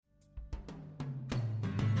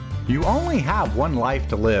You only have one life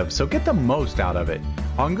to live, so get the most out of it.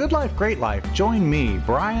 On Good Life, Great Life, join me,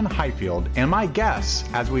 Brian Highfield, and my guests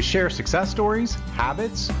as we share success stories,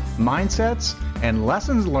 habits, mindsets, and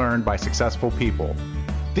lessons learned by successful people.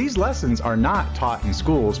 These lessons are not taught in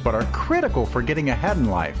schools, but are critical for getting ahead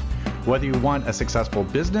in life. Whether you want a successful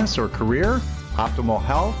business or career, optimal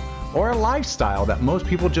health, or a lifestyle that most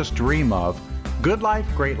people just dream of, Good Life,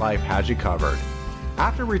 Great Life has you covered.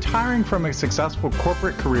 After retiring from a successful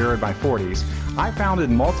corporate career in my 40s, I founded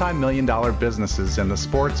multi-million-dollar businesses in the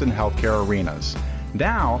sports and healthcare arenas.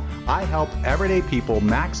 Now, I help everyday people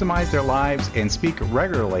maximize their lives and speak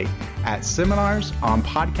regularly at seminars, on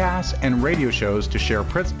podcasts, and radio shows to share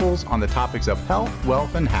principles on the topics of health,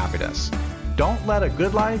 wealth, and happiness. Don't let a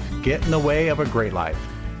good life get in the way of a great life.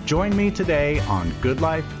 Join me today on Good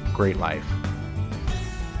Life, Great Life.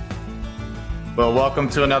 Well, welcome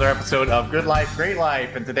to another episode of Good Life, Great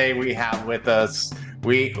Life. And today we have with us,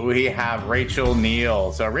 we have Rachel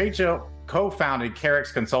Neal. So Rachel co-founded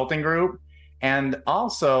Carex Consulting Group and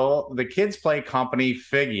also the kids play company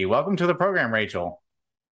Figgy. Welcome to the program, Rachel.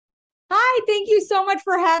 Hi, thank you so much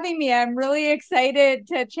for having me. I'm really excited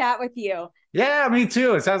to chat with you. Yeah, me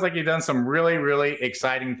too. It sounds like you've done some really, really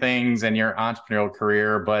exciting things in your entrepreneurial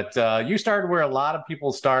career, but you started where a lot of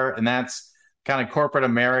people start, and that's kind of corporate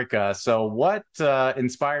America. So what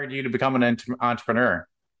inspired you to become an entrepreneur?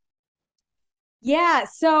 Yeah,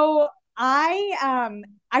 so I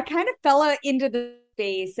kind of fell into the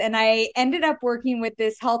space and I ended up working with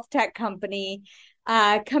this health tech company,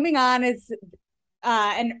 coming on as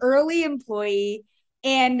an early employee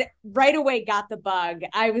and right away got the bug.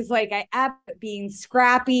 I was like, I am being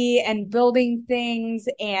scrappy and building things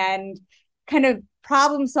and kind of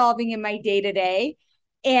problem solving in my day to day.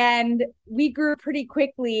 And we grew pretty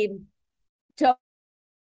quickly to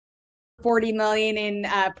 40 million in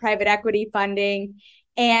private equity funding.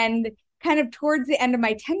 And kind of towards the end of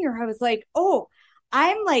my tenure, I was like, oh,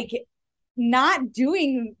 I'm like not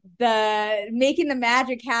doing the making the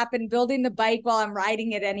magic happen, building the bike while I'm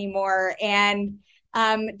riding it anymore. And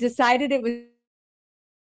decided it was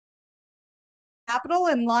capital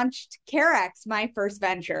and launched Carex, my first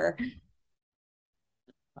venture.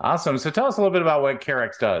 Awesome. So tell us a little bit about what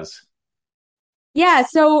Carex does. Yeah,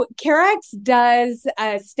 so Carex does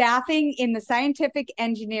staffing in the scientific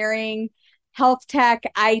engineering, health tech,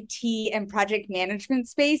 IT, and project management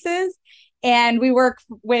spaces. And we work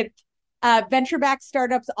with venture-backed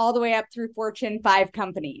startups all the way up through Fortune 5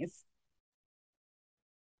 companies.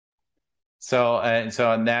 So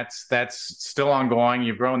that's still ongoing.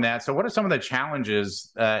 You've grown that. So what are some of the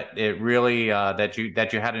challenges it really that you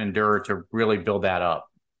had to endure to really build that up?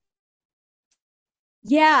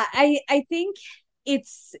 Yeah, I think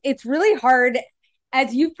it's really hard,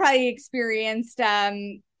 as you've probably experienced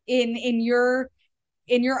in your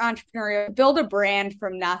entrepreneurial build a brand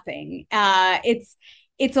from nothing. It's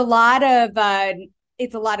a lot of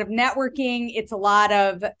it's a lot of networking. It's a lot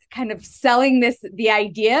of kind of selling the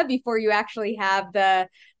idea before you actually have the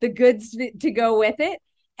goods to go with it.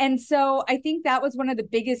 And so I think that was one of the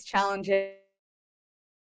biggest challenges,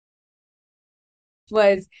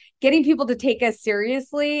 was getting people to take us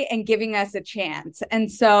seriously and giving us a chance. And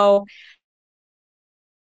so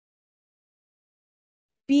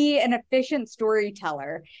be an efficient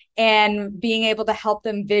storyteller and being able to help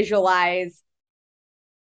them visualize.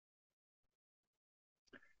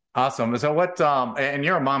 Awesome. So what and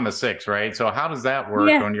you're a mom of six, right? So how does that work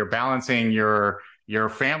Yeah. when you're balancing your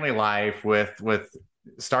family life with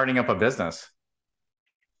starting up a business?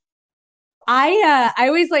 I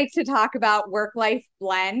always like to talk about work-life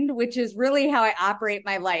blend, which is really how I operate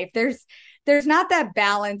my life. There's not that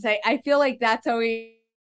balance. I feel like that's always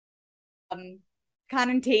um,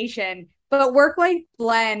 connotation, but work-life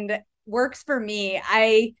blend works for me.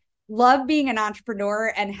 I love being an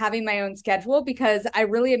entrepreneur and having my own schedule because I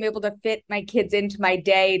really am able to fit my kids into my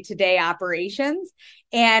day-to-day operations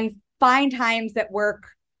and find times that work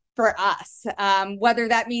for us. Whether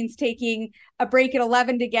that means taking a break at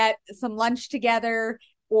 11 to get some lunch together,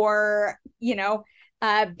 or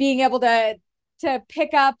being able to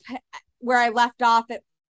pick up where I left off at.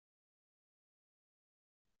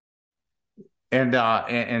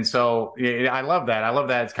 And so yeah, I love that. I love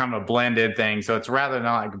that it's kind of a blended thing. So it's rather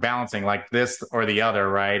not like balancing like this or the other,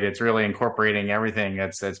 right? It's really incorporating everything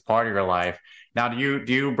that's part of your life. Now, do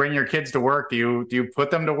you bring your kids to work? Do you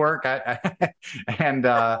put them to work and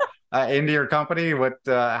into your company? What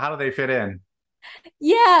how do they fit in?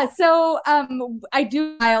 Yeah, so I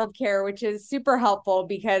do childcare, which is super helpful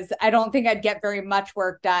because I don't think I'd get very much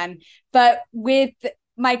work done. But with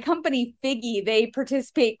my company Figgy, they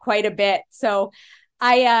participate quite a bit. So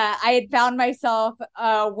I had found myself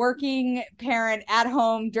a working parent at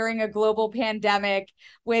home during a global pandemic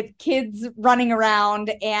with kids running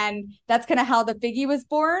around, and that's kind of how the Figgy was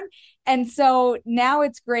born. And so now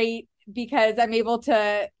it's great because I'm able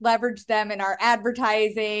to leverage them in our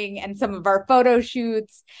advertising and some of our photo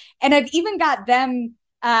shoots. And I've even got them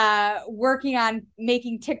working on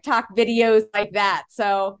making TikTok videos like that.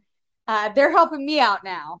 So they're helping me out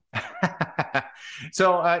now.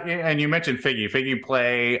 So, and you mentioned Figgy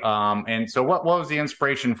Play, and so what was the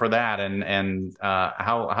inspiration for that, and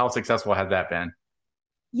how successful has that been?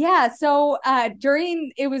 Yeah, so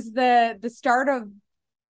during it was the start of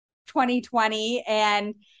 2020,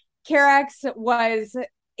 and Carex was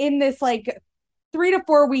in this like 3 to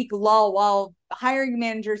 4 week lull while hiring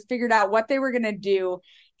managers figured out what they were going to do.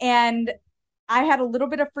 And I had a little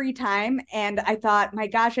bit of free time, and I thought, my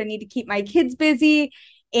gosh, I need to keep my kids busy.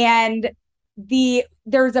 And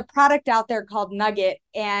there's a product out there called Nugget,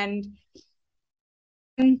 and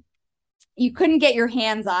you couldn't get your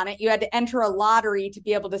hands on it. You had to enter a lottery to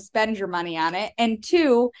be able to spend your money on it. And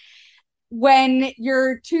two, when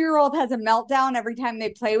your 2 year old has a meltdown every time they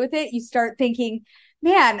play with it, you start thinking,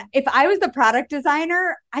 man, if I was the product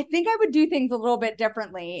designer, I think I would do things a little bit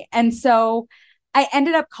differently. And so I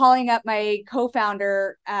ended up calling up my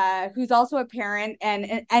co-founder, who's also a parent and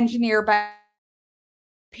an engineer by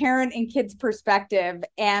parent and kids perspective,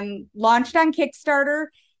 and launched on Kickstarter,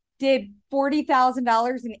 did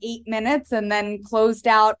 $40,000 in 8 minutes, and then closed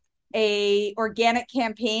out a organic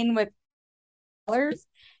campaign with dollars,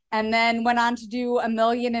 and then went on to do 1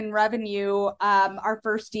 million in revenue our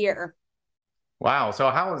first year. Wow. So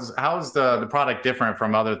how's the product different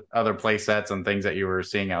from other play sets and things that you were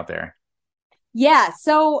seeing out there? Yeah.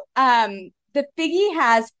 So the Figgy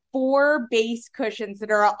has 4 base cushions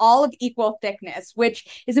that are all of equal thickness,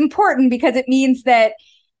 which is important because it means that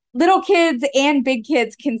little kids and big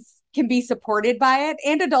kids can be supported by it,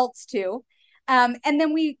 and adults too. And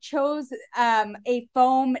then we chose a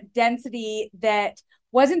foam density that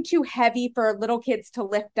wasn't too heavy for little kids to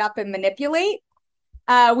lift up and manipulate.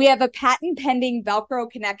 We have a patent pending Velcro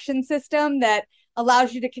connection system that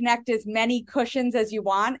allows you to connect as many cushions as you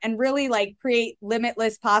want and really like create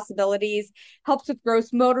limitless possibilities, helps with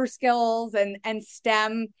gross motor skills and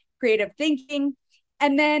STEM creative thinking.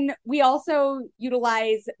 And then we also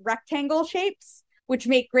utilize rectangle shapes, which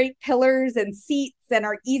make great pillars and seats and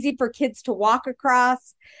are easy for kids to walk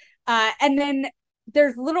across. And then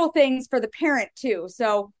there's little things for the parent too.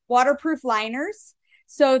 So waterproof liners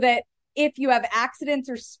so that if you have accidents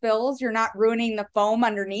or spills, you're not ruining the foam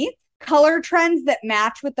underneath. Color trends that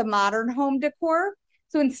match with the modern home decor.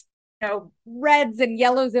 So instead reds and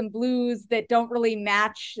yellows and blues that don't really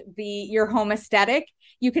match your home aesthetic,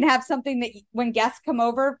 you can have something that when guests come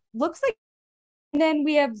over looks like. And then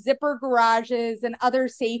we have zipper garages and other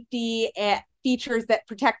safety features that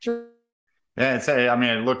protect your. Yeah, I mean,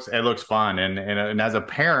 it looks fun, and as a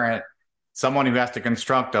parent, someone who has to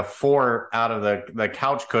construct a fort out of the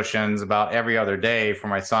couch cushions about every other day for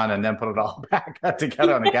my son, and then put it all back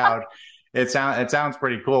together on the couch. It sounds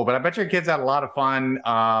pretty cool, but I bet your kids had a lot of fun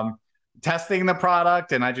testing the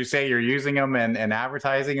product, and as you say, you're using them and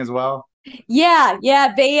advertising as well. Yeah,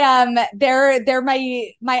 they're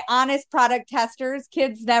my honest product testers.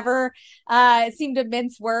 Kids never seem to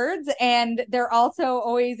mince words, and they're also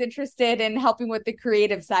always interested in helping with the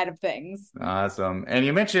creative side of things. Awesome. And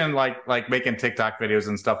you mentioned like making TikTok videos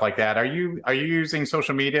and stuff like that. Are you using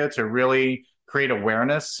social media to really create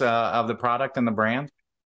awareness of the product and the brand?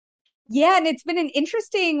 Yeah, and it's been an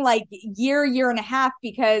interesting like year and a half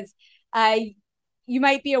because uh you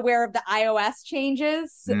might be aware of the iOS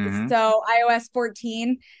changes. Hmm. So iOS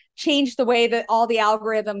 14 changed the way that all the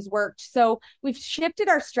algorithms worked. So we've shifted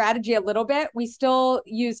our strategy a little bit. We still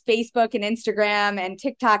use Facebook and Instagram and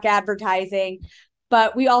TikTok advertising,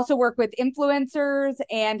 but we also work with influencers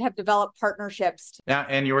and have developed partnerships. Yeah,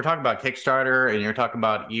 and you were talking about Kickstarter, and you were talking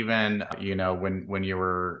about even when you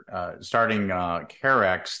were starting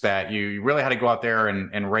Carex, that you really had to go out there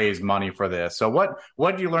and raise money for this. So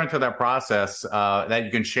what did you learn through that process that you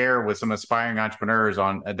can share with some aspiring entrepreneurs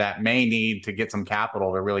on that may need to get some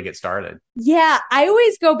capital to really get started? Yeah, I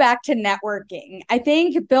always go back to networking. I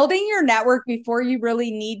think building your network before you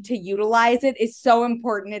really need to utilize it is so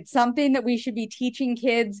important. It's something that we should be teaching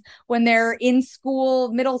kids when they're in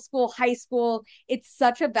school, middle school, high school. It's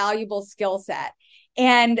such a valuable skill set.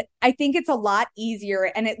 And I think it's a lot easier,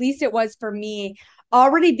 and at least it was for me,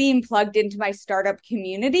 already being plugged into my startup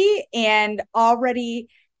community and already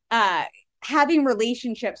having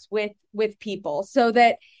relationships with people so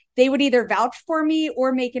that they would either vouch for me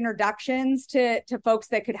or make introductions to folks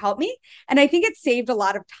that could help me. And I think it saved a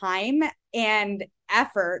lot of time and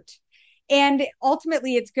effort. And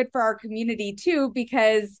ultimately, it's good for our community too,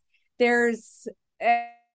 because there's an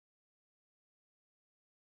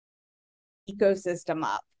ecosystem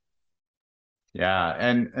up.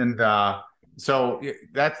 Yeah, so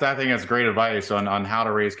that's I think that's great advice on how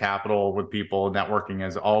to raise capital with people. Networking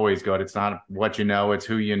is always good. It's not what you know, it's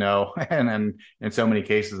who you know, and in so many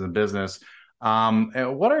cases in business.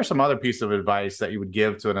 And what are some other pieces of advice that you would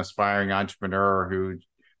give to an aspiring entrepreneur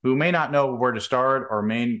who may not know where to start or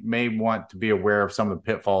may want to be aware of some of the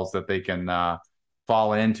pitfalls that they can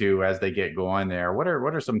fall into as they get going there? What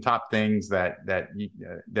are some top things that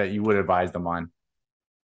you would advise them on?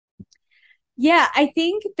 Yeah, I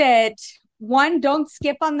think that one, don't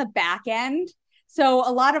skip on the back end. So a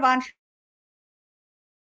lot of entrepreneurs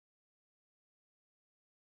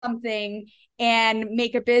something and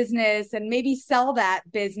make a business and maybe sell that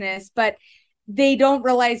business, but they don't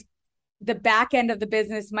realize the back end of the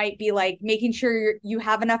business might be like making sure you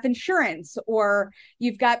have enough insurance, or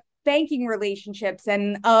you've got banking relationships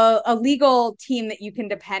and a legal team that you can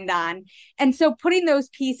depend on. And so putting those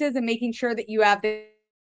pieces and making sure that you have the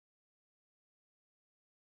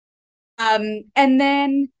and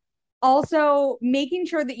then also making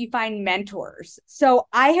sure that you find mentors. So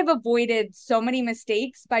I have avoided so many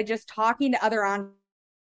mistakes by just talking to other entrepreneurs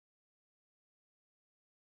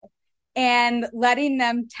and letting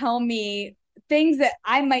them tell me things that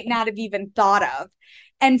I might not have even thought of.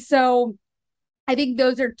 And so I think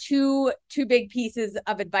those are two big pieces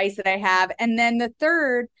of advice that I have. And then the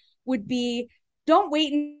third would be, don't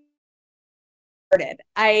wait and started.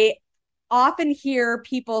 I often hear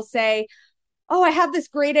people say, "Oh, I have this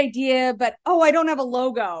great idea, but oh, I don't have a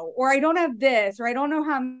logo, or I don't have this, or I don't know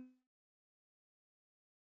how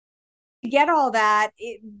to get all that."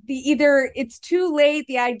 Either it's too late,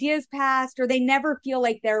 the idea's passed, or they never feel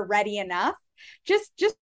like they're ready enough. Just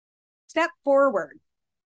step forward.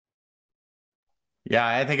 Yeah,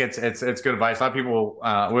 I think it's good advice. A lot of people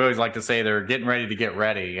we always like to say they're getting ready to get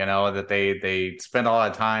ready, that they spend a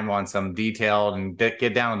lot of time on some detailed and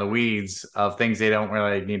get down in the weeds of things they don't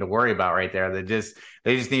really need to worry about right there. They just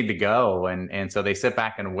need to go, and so they sit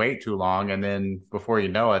back and wait too long, and then before you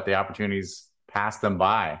know it, the opportunities pass them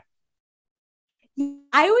by.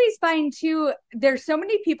 I always find too, there's so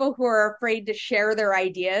many people who are afraid to share their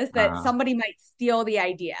ideas that Uh, somebody might steal the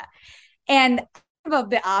idea. And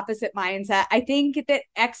of the opposite mindset. I think that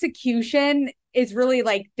execution is really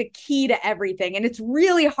like the key to everything, and it's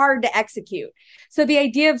really hard to execute. So the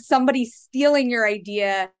idea of somebody stealing your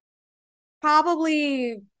idea,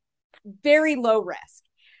 probably very low risk.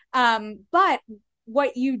 But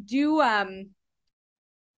what you do,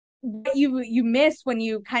 what you miss when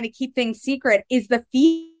you kind of keep things secret is the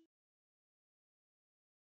fee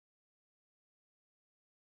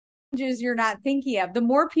you're not thinking of. The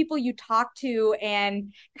more people you talk to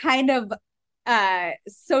and kind of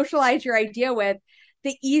socialize your idea with,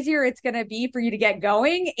 the easier it's going to be for you to get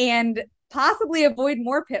going and possibly avoid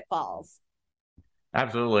more pitfalls.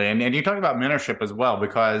 Absolutely. And you talk about mentorship as well,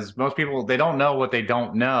 because most people, they don't know what they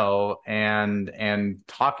don't know. And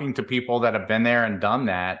talking to people that have been there and done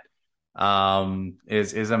that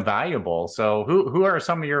is invaluable. So who are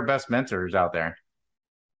some of your best mentors out there?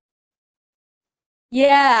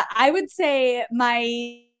 Yeah, I would say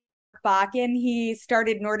my Bakken, he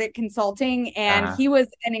started Nordic Consulting, and Uh, he was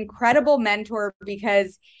an incredible mentor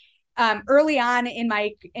because early on in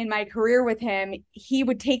my career with him, he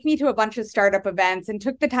would take me to a bunch of startup events and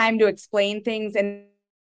took the time to explain things and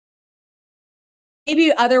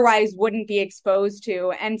maybe otherwise wouldn't be exposed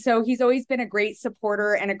to. And so he's always been a great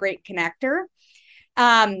supporter and a great connector.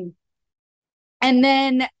 Um, and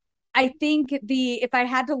then I think the if I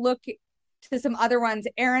had to look to some other ones,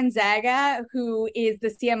 Aaron Zaga, who is the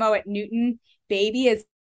CMO at Newton Baby, is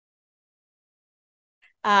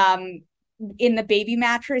um, in the baby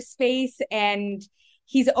mattress space, and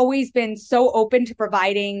he's always been so open to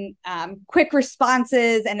providing quick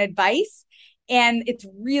responses and advice, and it's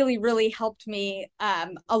really helped me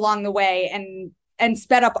along the way and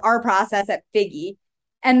sped up our process at Figgy.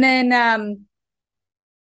 And then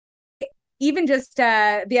even just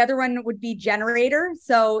the other one would be Generator.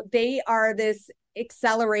 So they are this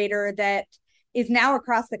accelerator that is now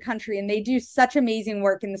across the country, and they do such amazing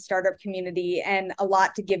work in the startup community and a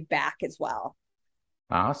lot to give back as well.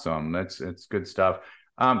 awesome. It's good stuff.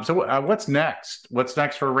 So what's next? What's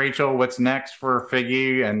next for Rachel? What's next for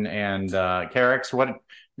Figgy and Carex?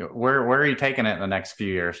 Where are you taking it in the next few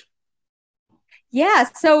years? Yeah,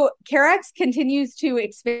 so Carex continues to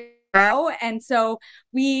expand, and so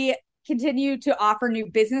we continue to offer new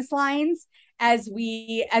business lines as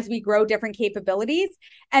we grow different capabilities.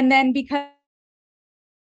 And then because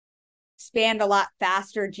expand a lot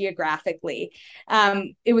faster geographically.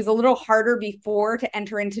 It was a little harder before to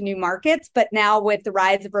enter into new markets, but now with the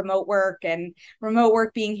rise of remote work and remote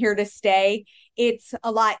work being here to stay, it's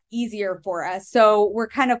a lot easier for us. So we're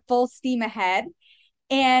kind of full steam ahead.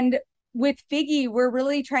 And with Figgy, we're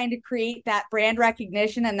really trying to create that brand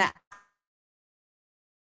recognition and that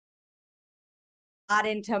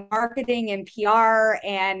into marketing and PR,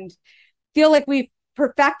 and feel like we've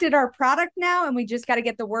perfected our product now, and we just got to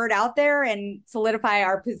get the word out there and solidify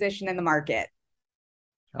our position in the market.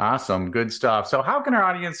 Awesome. Good stuff. So how can our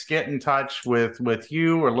audience get in touch with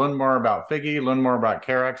you or learn more about Figgy, learn more about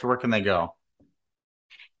Carex? Where can they go?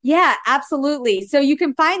 Yeah, absolutely. So you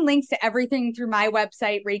can find links to everything through my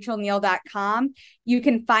website, rachelneal.com. You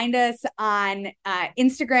can find us on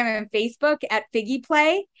Instagram and Facebook at Figgy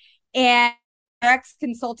Play, and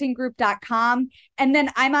consultinggroup.com. And then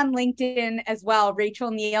I'm on LinkedIn as well, Rachel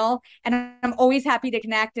Neal, and I'm always happy to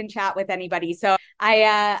connect and chat with anybody. So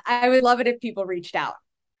I would love it if people reached out.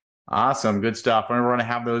 Awesome. Good stuff. We're going to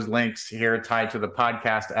have those links here tied to the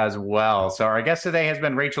podcast as well. So our guest today has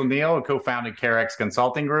been Rachel Neal, who co-founded Carex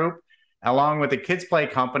Consulting Group, along with the kids play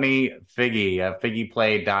company Figgy,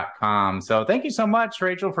 figgyplay.com. So thank you so much,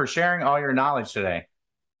 Rachel, for sharing all your knowledge today.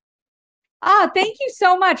 Thank you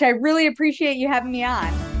so much. I really appreciate you having me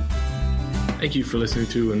on. Thank you for listening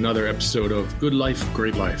to another episode of Good Life,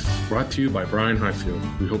 Great Life, brought to you by Brian Highfield.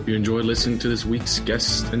 We hope you enjoyed listening to this week's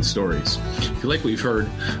guests and stories. If you like what you've heard,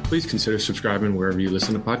 please consider subscribing wherever you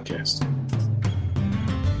listen to podcasts.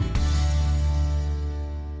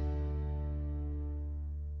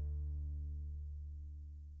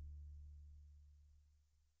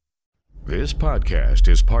 This podcast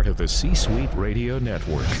is part of the C-Suite Radio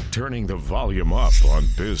Network, turning the volume up on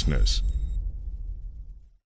business.